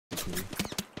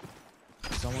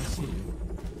someone see you?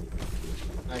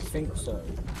 I think so.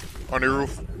 On the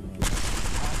roof.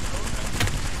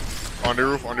 On the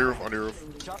roof, on the roof, on the roof.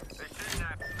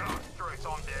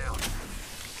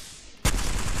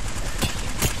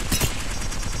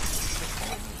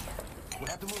 We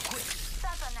have to move quick.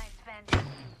 That's a nice bend.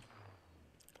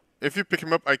 If you pick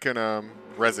him up, I can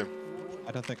res him.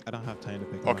 I don't have time to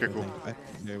pick him Okay, up. cool. I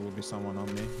think there will be someone on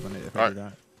me if I Alright. do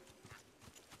that.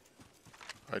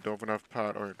 I don't even have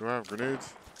pad. Or do I have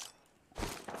grenades?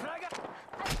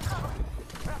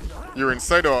 You're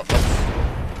inside or up?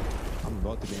 I'm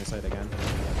about to be inside again.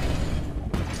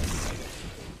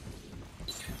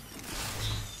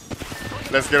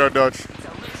 Let's get our dodge.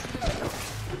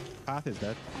 Path is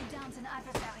dead. I downed an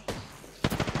adversary.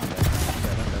 I'm dead.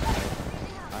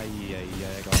 Aye,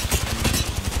 I got it.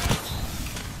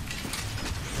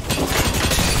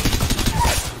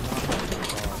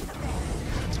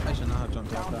 I should not have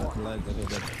jumped off that ledge a little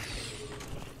bit.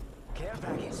 Care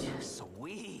package.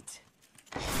 Sweet.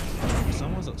 If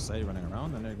someone's outside running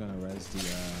around, then they're gonna res the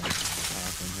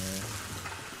path in here.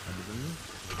 I believe.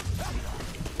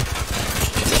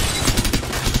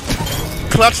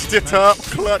 Clutched it up,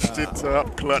 clutched it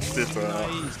up, clutched it up,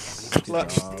 Nice.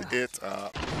 clutched it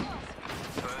up.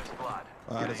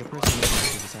 There's a person here.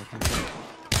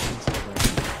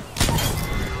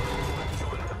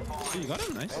 Oh, you got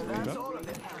him, nice. There you go.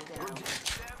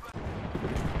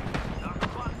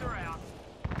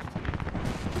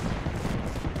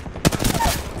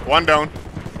 One down.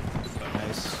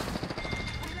 Nice.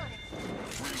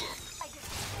 I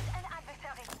defeated an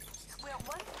adversary. We're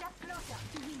one step closer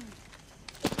to winning.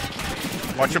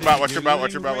 Watch your back, watch your back,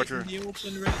 watch your back, watch your. The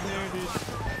open right there, dude.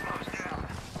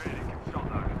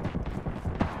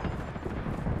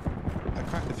 I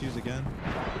cracked the fuse again.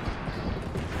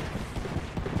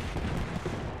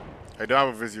 I don't have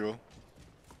a visual.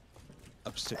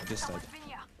 Upstairs, this side. Someone's been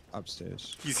here.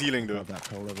 Upstairs. He's healing though. Grab that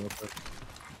pillar real quick.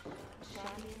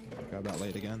 Grab that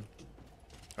light again.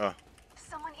 Oh.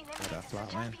 Someone Grab eliminated that the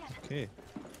flat line. champion. Okay.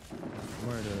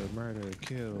 Murder,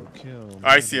 kill.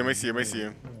 I see him, I see him, I see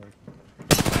him.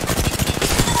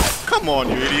 Come on,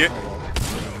 you idiot.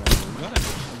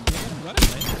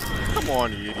 Come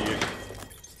on, you idiot.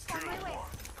 On my way.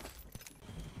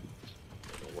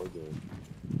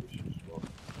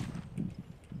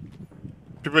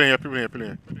 People in here, people in here, people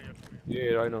in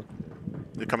here. Yeah, I know.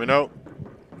 They're coming out.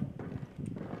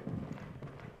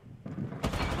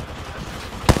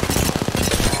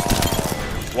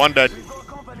 One dead.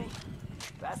 Company.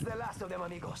 That's the last of them,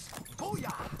 amigos.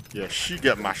 Booyah! Yeah, she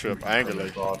get mashed up. I ain't gonna lie.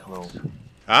 Cross now.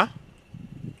 Huh?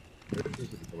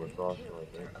 Come across now, I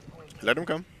think. Let them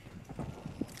come.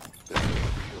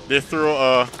 They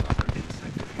throw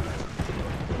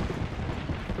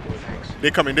They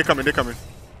coming, they coming, they coming.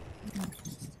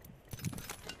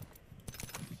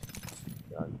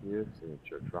 Yeah, here,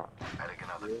 signature drop. Adding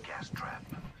another gas trap.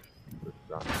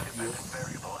 Drop.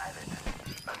 Variable added.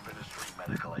 Administering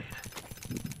medical aid.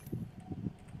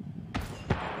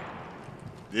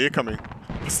 They coming.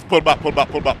 Pull back, pull back,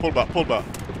 pull back, pull back, pull back.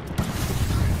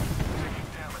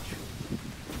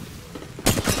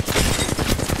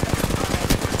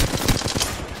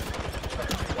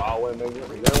 Wow, wait, man, you don't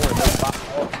want to back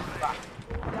off.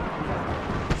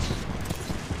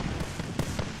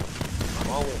 I'm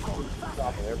always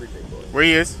stopping everything, boy. Where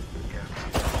he is?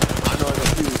 I know the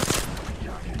fuse.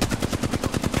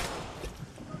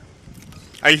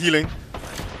 Are you healing?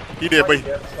 He dead, boy.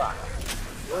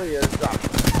 Oh, yeah, drop.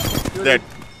 Dead.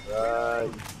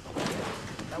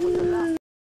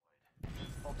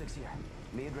 Optics here.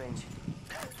 Mid range.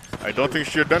 I don't think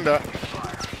she had done that.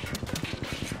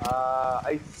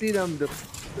 I see them, the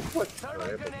foot.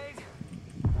 Grenade.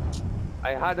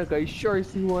 I had a guy sure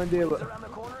see one day, but Around the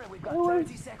corner and we've got Oh,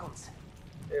 30 seconds.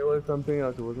 it was something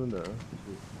else. It wasn't there.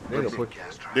 They don't put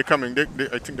They're coming. I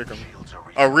think they're coming.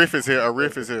 A Riff is here. A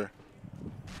Riff is here.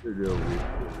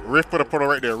 Riff put a portal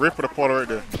right there. Riff put a portal right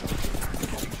there.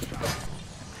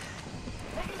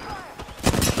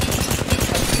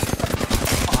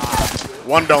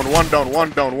 One down, one down,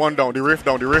 one down, one down. The Riff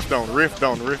down, the Riff down, Riff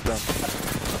down, Riff down.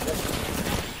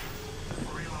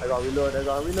 I got reload. You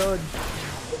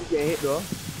can't hit though.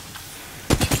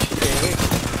 You can't hit.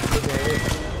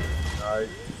 Alright.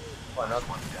 Why not?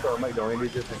 So Mike don't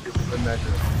need just a good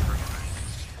measure.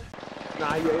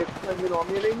 Nah, yeah, it's you know, I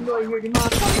mean, you know, you're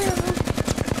not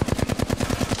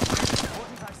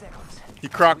 45 seconds. He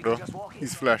cracked though.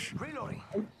 He's flesh. Reloading.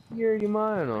 here, you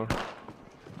man, no.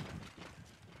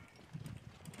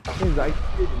 Things I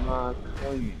did not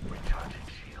tell you.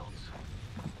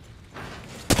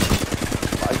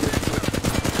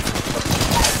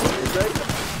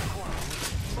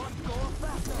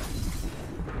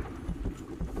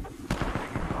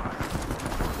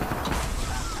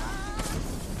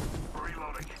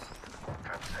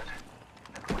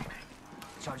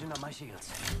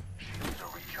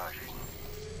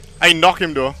 I knock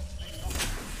him though.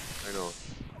 I know.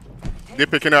 They're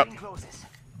picking up. Closes.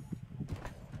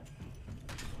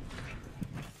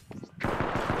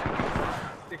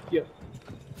 Yeah.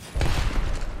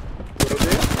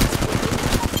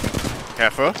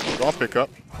 Heifer, don't pick up.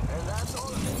 And that's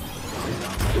all.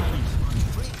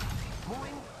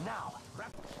 Moving now.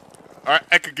 Alright,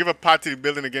 I could give a part to the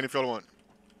building again if y'all want.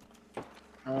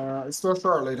 It's still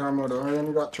short late ammo though. I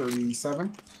only got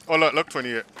 37. Oh look,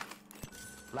 28.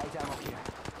 Light ammo here.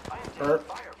 I am taking Alright,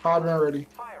 fire. hardware ready.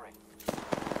 Firing.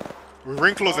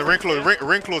 Ring closing, ring closing,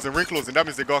 ring closing, ring closing. That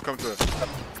means they gotta come to us.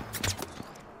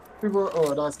 People,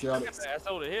 oh, that's chaotic. That's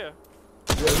over here.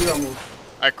 Yeah, we gotta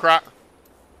move. I crack.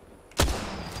 It's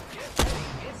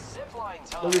zipline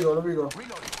time. There we go, there we go.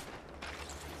 Reloading.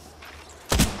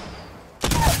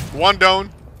 One down,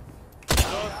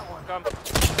 Come.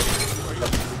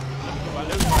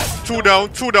 two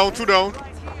down, two down, two down.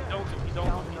 Don't.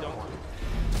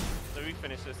 So we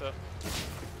finish this up.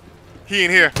 He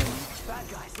in here. Bad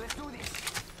guys, let's do this.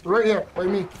 Right here, by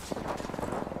me.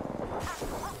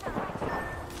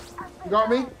 You got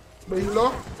me? But you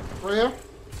low? Right here?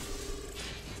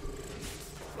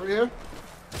 Right here?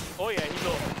 Oh yeah, he's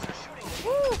low.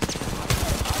 Woo!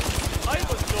 I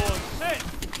was doing shit.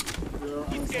 Yeah.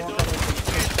 He's getting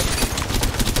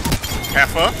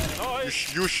Heifer,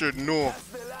 Nice. you should know.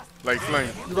 Like flying.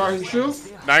 You got his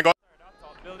shoes? Now I got.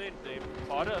 Top building, they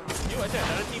order. You and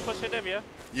another team pushing them, yeah?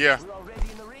 Yeah. We're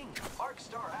already in the ring. Arc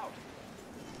star out.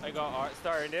 I got Art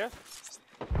Star in there.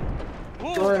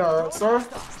 Woo! Go in, alright, sir.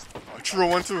 Throw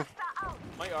one too.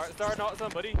 My Art Star knocked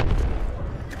somebody.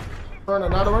 Turn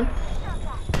another one.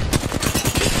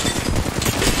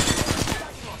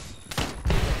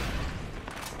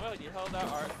 Well, you held that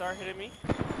Art Star hitting me.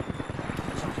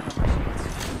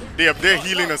 They up there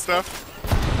healing and stuff.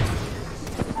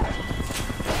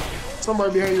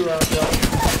 Somebody behind you, right there.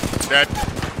 That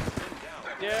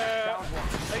Yeah.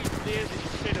 I did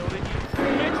shit over here.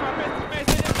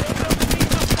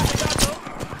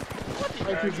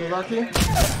 Thank you, Jolaki.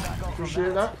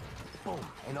 Appreciate that. Boom.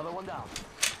 Another one down.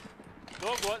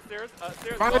 Go upstairs.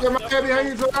 Upstairs. Find him behind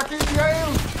you, Jolaki.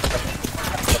 Behind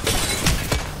you.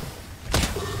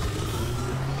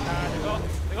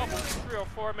 They got 3 or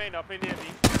 4 men up in there, B.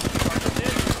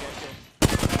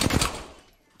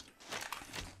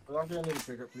 Jolaki, I need to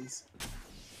pick up, please.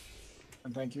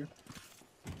 And thank you.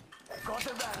 Got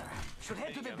the banner. Should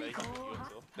head to the beacon.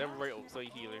 Them right outside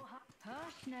healer.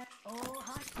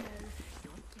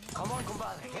 Come on,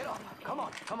 compadre. Get up. Come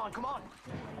on, come on, come on.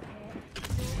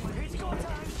 It's go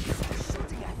time.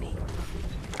 Shooting at me.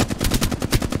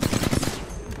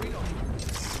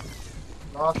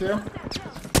 Knock here.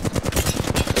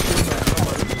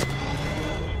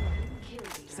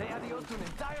 Say adios to an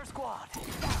entire squad.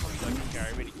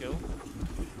 Carry ready kill.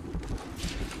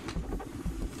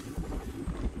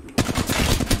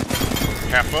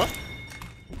 Heifer.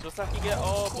 Just like you get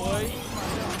all boy.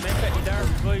 Make that you down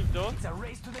revive though. It's a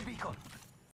race to the beacon.